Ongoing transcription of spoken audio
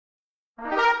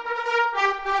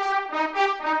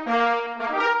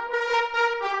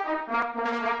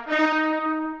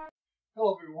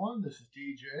everyone. This is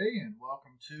DJ, and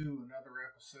welcome to another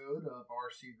episode of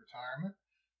RC Retirement.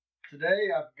 Today,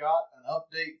 I've got an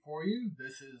update for you.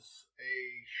 This is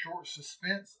a short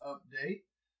suspense update.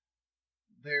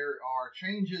 There are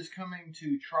changes coming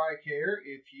to Tricare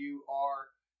if you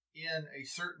are in a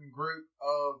certain group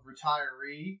of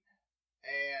retiree,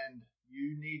 and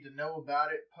you need to know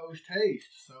about it post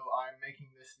haste. So I'm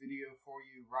making this video for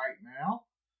you right now,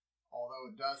 although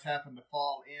it does happen to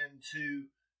fall into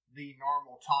the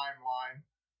normal timeline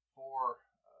for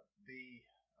the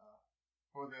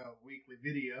weekly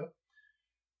video.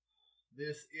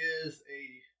 This is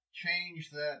a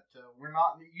change that we're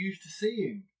not used to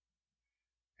seeing,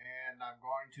 and I'm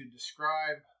going to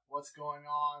describe what's going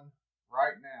on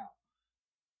right now.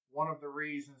 One of the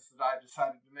reasons that I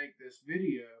decided to make this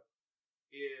video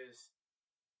is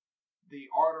the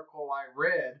article I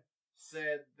read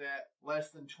said that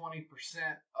less than 20%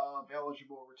 of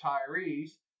eligible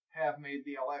retirees have made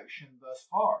the election thus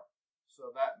far. So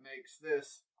that makes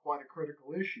this quite a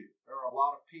critical issue. There are a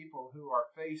lot of people who are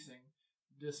facing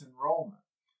disenrollment.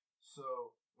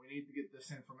 So we need to get this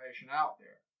information out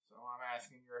there. So I'm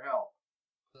asking your help.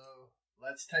 So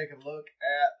let's take a look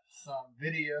at some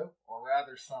video, or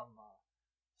rather some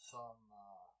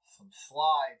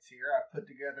slides here. I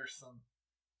put together some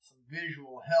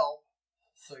visual help,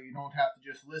 so you don't have to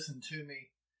just listen to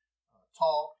me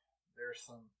talk. There's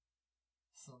some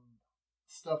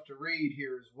stuff to read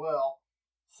here as well.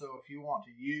 So if you want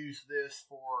to use this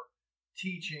for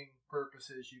teaching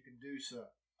purposes, you can do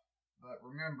so. But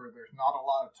remember, there's not a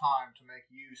lot of time to make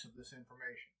use of this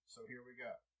information. So here we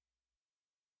go.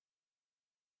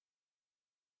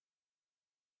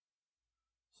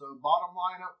 So bottom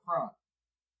line up front,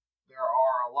 there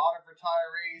are a lot of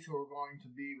retirees who are going to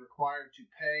be required to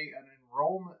pay an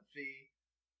enrollment fee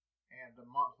and a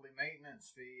monthly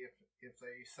maintenance fee, if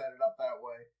they set it up that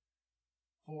way,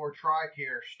 for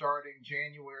Tricare starting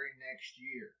January next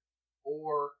year.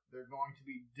 Or they're going to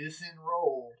be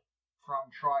disenrolled from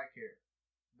Tricare.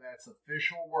 That's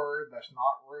official word, that's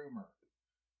not rumor.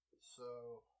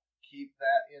 So keep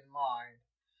that in mind.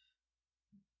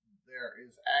 There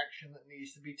is action that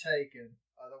needs to be taken.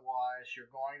 Otherwise, you're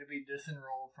going to be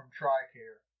disenrolled from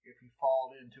Tricare if you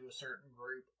fall into a certain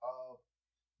group of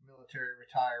military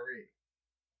retiree.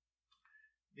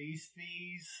 These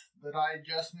fees that I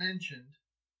just mentioned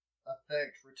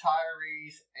affect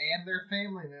retirees and their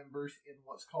family members in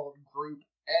what's called Group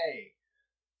A.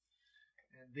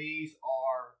 And these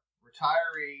are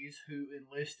retirees who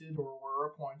enlisted or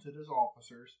were appointed as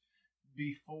officers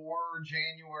before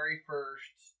January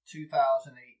 1st,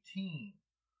 2018.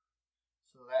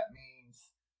 So that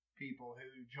means people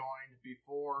who joined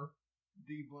before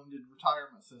the blended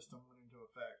retirement system went into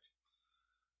effect.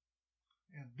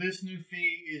 And this new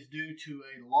fee is due to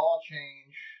a law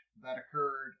change that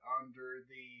occurred under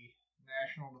the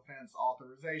National Defense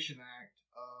Authorization Act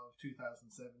of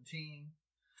 2017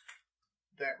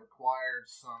 that required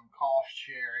some cost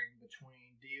sharing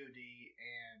between DoD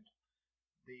and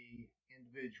the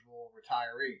individual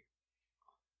retiree.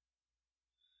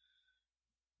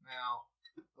 Now,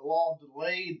 the law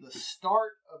delayed the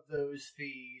start of those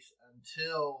fees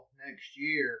until next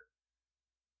year,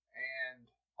 and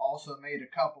also made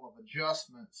a couple of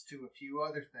adjustments to a few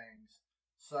other things,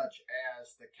 such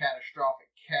as the catastrophic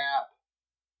cap,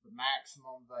 the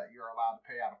maximum that you're allowed to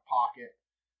pay out of pocket,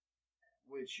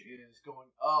 which is going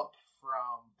up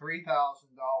from $3,000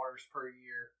 per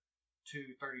year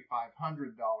to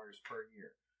 $3,500 per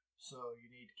year. So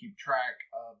you need to keep track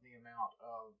of the amount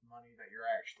of money that you're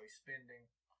actually spending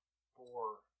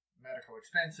for medical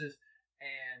expenses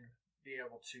and be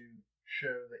able to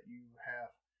show that you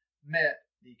have met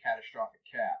the catastrophic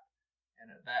cap.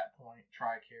 And at that point,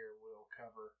 Tricare will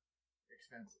cover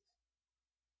expenses.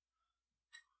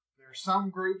 There are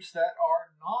some groups that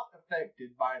are not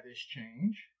affected by this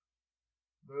change.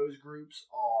 Those groups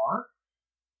are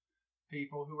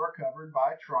people who are covered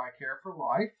by Tricare for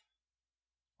life.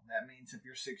 That means if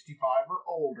you're 65 or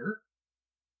older.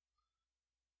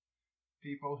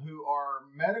 People who are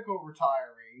medical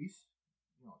retirees,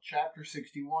 Chapter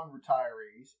 61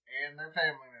 retirees and their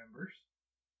family members.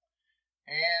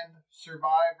 And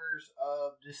survivors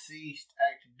of deceased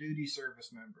active duty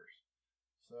service members.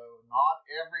 So not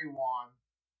everyone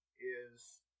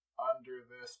is under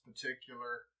this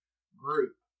particular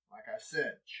group. Like I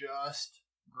said, just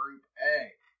Group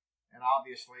A. And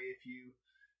obviously, if you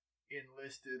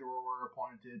enlisted or were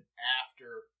appointed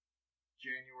after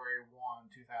January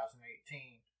 1,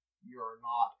 2018, you're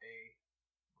not a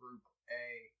Group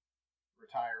A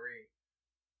retiree.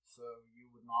 So you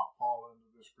would not fall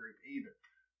into this group either.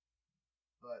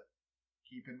 But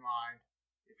keep in mind,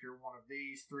 if you're one of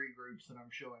these three groups that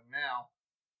I'm showing now,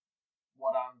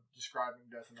 what I'm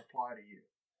describing doesn't apply to you.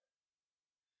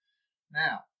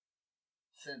 Now,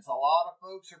 since a lot of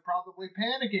folks are probably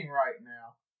panicking right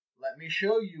now, let me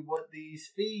show you what these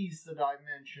fees that I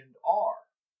mentioned are.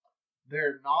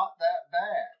 They're not that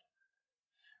bad.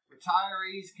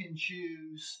 Retirees can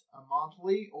choose a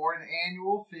monthly or an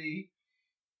annual fee.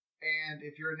 And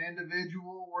if you're an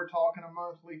individual, we're talking a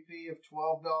monthly fee of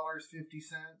 $12.50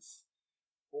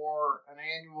 or an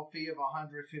annual fee of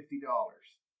 $150.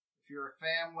 If you're a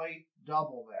family,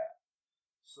 double that.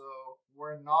 So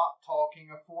we're not talking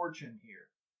a fortune here.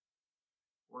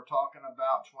 We're talking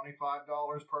about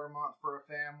 $25 per month for a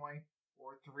family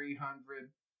or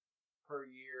 $300 per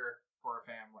year for a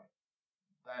family.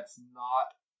 That's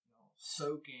not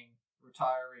soaking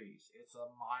retirees. It's a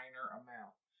minor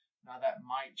amount. Now that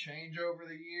might change over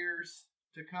the years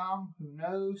to come, who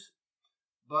knows,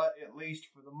 but at least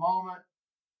for the moment,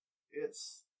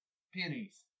 it's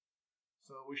pennies.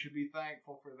 So we should be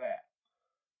thankful for that.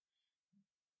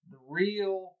 The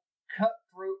real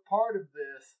cutthroat part of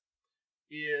this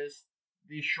is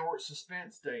the short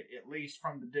suspense date, at least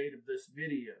from the date of this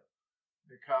video,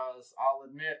 because I'll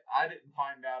admit I didn't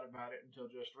find out about it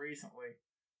until just recently,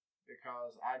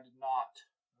 because I did not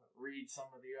read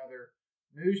some of the other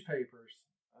newspapers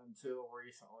until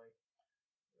recently.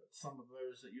 Some of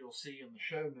those that you'll see in the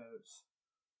show notes.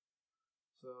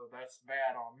 So that's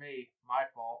bad on me, my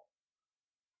fault.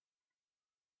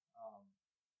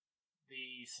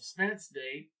 The suspense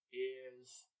date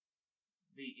is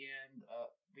the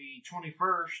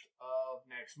 21st of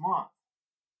next month.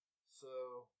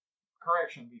 So,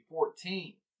 correction, the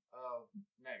 14th of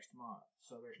next month.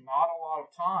 So there's not a lot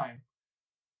of time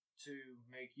to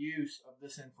make use of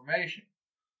this information.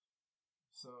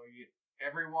 So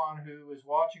everyone who is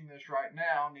watching this right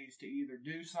now needs to either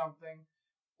do something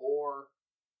or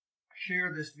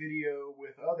share this video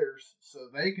with others so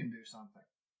they can do something.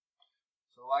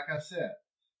 So like I said,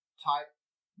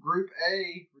 Group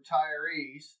A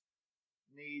retirees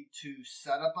need to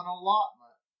set up an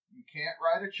allotment. You can't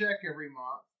write a check every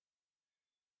month.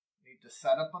 You need to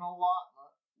set up an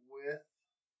allotment with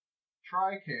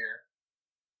Tricare.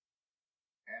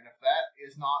 And if that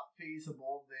is not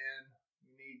feasible, then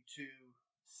you need to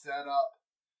set up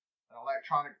an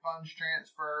electronic funds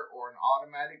transfer or an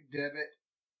automatic debit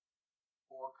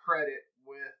or credit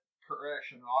with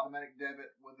an automatic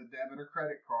debit with a debit or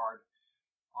credit card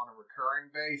on a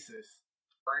recurring basis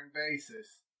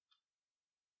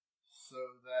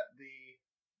so that the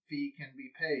fee can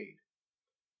be paid.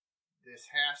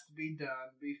 This has to be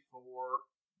done before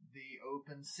the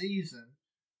open season,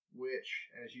 which,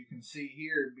 as you can see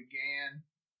here, began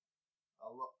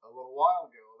a little while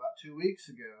ago, about 2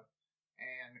 weeks ago,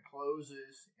 and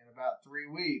closes in about 3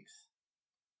 weeks.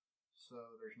 So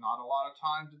there's not a lot of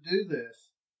time to do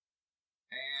this.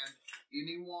 And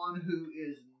anyone who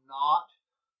is not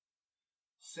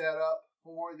set up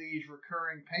for these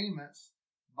recurring payments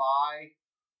by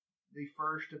the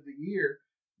first of the year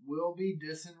will be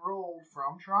disenrolled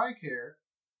from Tricare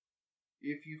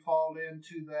if you fall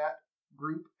into that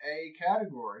Group A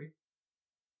category.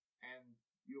 And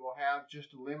you will have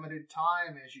just a limited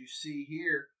time, as you see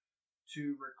here,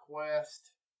 to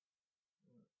request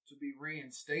to be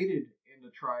reinstated into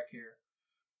Tricare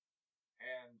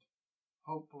and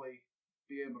hopefully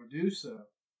be able to do so.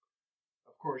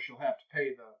 Of course, you'll have to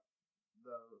pay the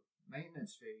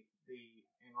maintenance fee, the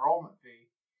enrollment fee,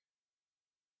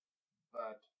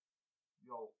 but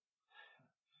you'll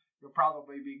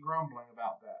probably be grumbling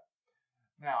about that.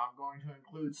 Now, I'm going to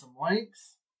include some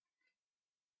links.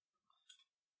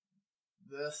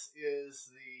 This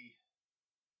is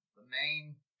the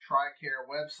main Tricare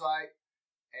website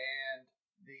and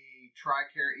the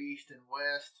Tricare East and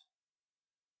West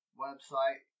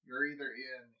website. You're either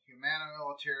in Humana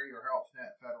Military or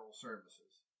HealthNet Federal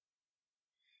Services.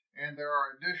 And there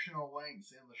are additional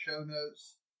links in the show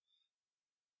notes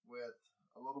with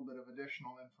a little bit of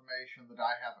additional information that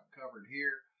I haven't covered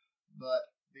here,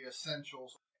 but the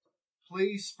essentials.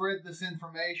 Please spread this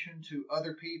information to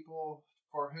other people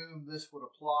for whom this would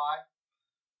apply.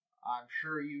 I'm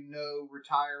sure you know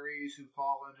retirees who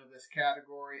fall into this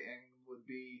category and would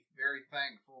be very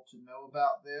thankful to know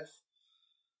about this.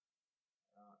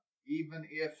 Even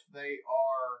if they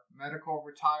are medical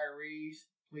retirees,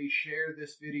 please share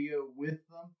this video with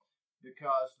them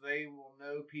because they will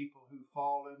know people who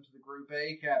fall into the Group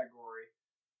A category.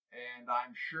 And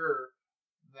I'm sure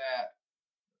that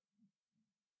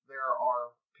there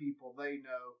are people they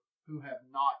know who have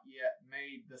not yet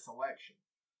made this election.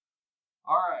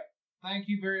 All right. Thank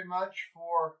you very much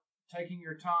for taking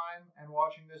your time and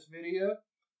watching this video.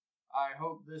 I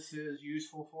hope this is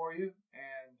useful for you,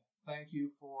 and thank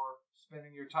you for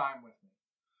spending your time with me.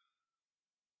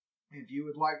 If you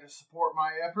would like to support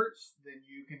my efforts, then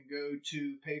you can go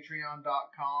to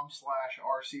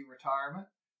patreon.com/rcretirement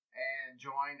and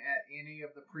join at any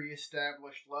of the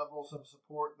pre-established levels of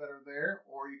support that are there,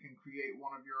 or you can create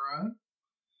one of your own.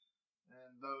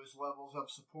 And those levels of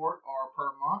support are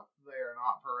per month. They are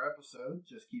not per episode.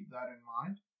 Just keep that in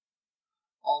mind.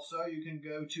 Also, you can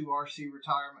go to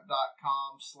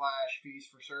rcretirement.com/fees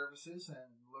for services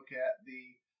and look at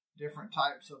the different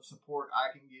types of support I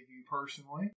can give you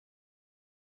personally.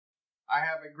 I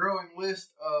have a growing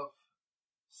list of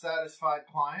satisfied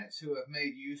clients who have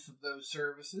made use of those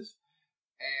services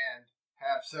and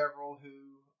have several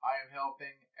who I am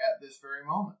helping at this very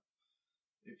moment.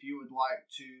 If you would like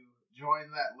to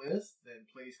join that list, then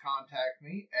please contact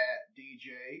me at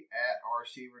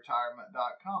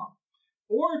dj@rcretirement.com.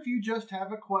 Or if you just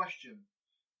have a question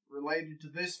related to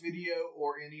this video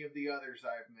or any of the others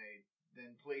I've made,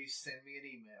 then please send me an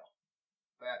email.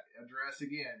 That address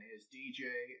again is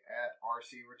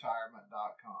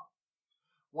dj@rcretirement.com.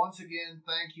 Once again,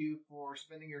 thank you for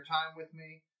spending your time with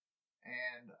me,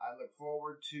 and I look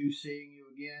forward to seeing you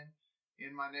again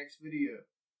in my next video.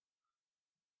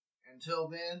 Until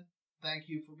then, thank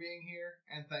you for being here,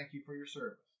 and thank you for your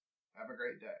service. Have a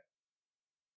great day.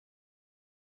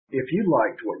 If you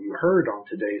liked what you heard on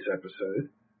today's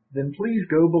episode, then please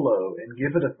go below and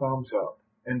give it a thumbs up,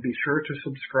 and be sure to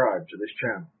subscribe to this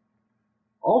channel.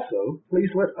 Also,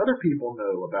 please let other people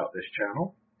know about this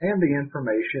channel and the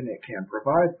information it can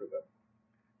provide for them.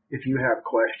 If you have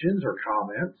questions or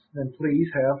comments, then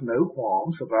please have no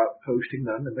qualms about posting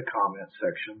them in the comments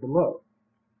section below.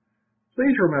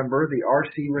 Please remember the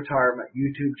RC Retirement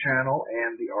YouTube channel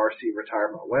and the RC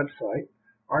Retirement website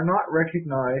are not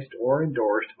recognized or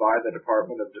endorsed by the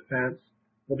Department of Defense,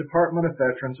 the Department of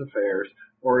Veterans Affairs,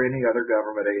 or any other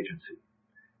government agency.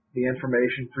 The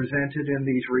information presented in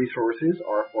these resources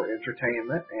are for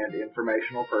entertainment and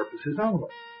informational purposes only.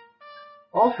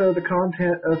 Also, the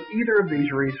content of either of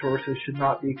these resources should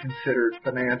not be considered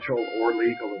financial or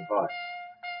legal advice.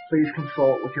 Please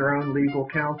consult with your own legal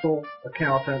counsel,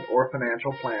 accountant, or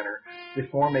financial planner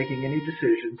before making any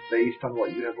decisions based on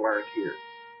what you have learned here.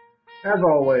 As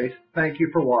always, thank you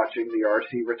for watching the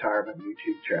RC Retirement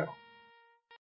YouTube channel.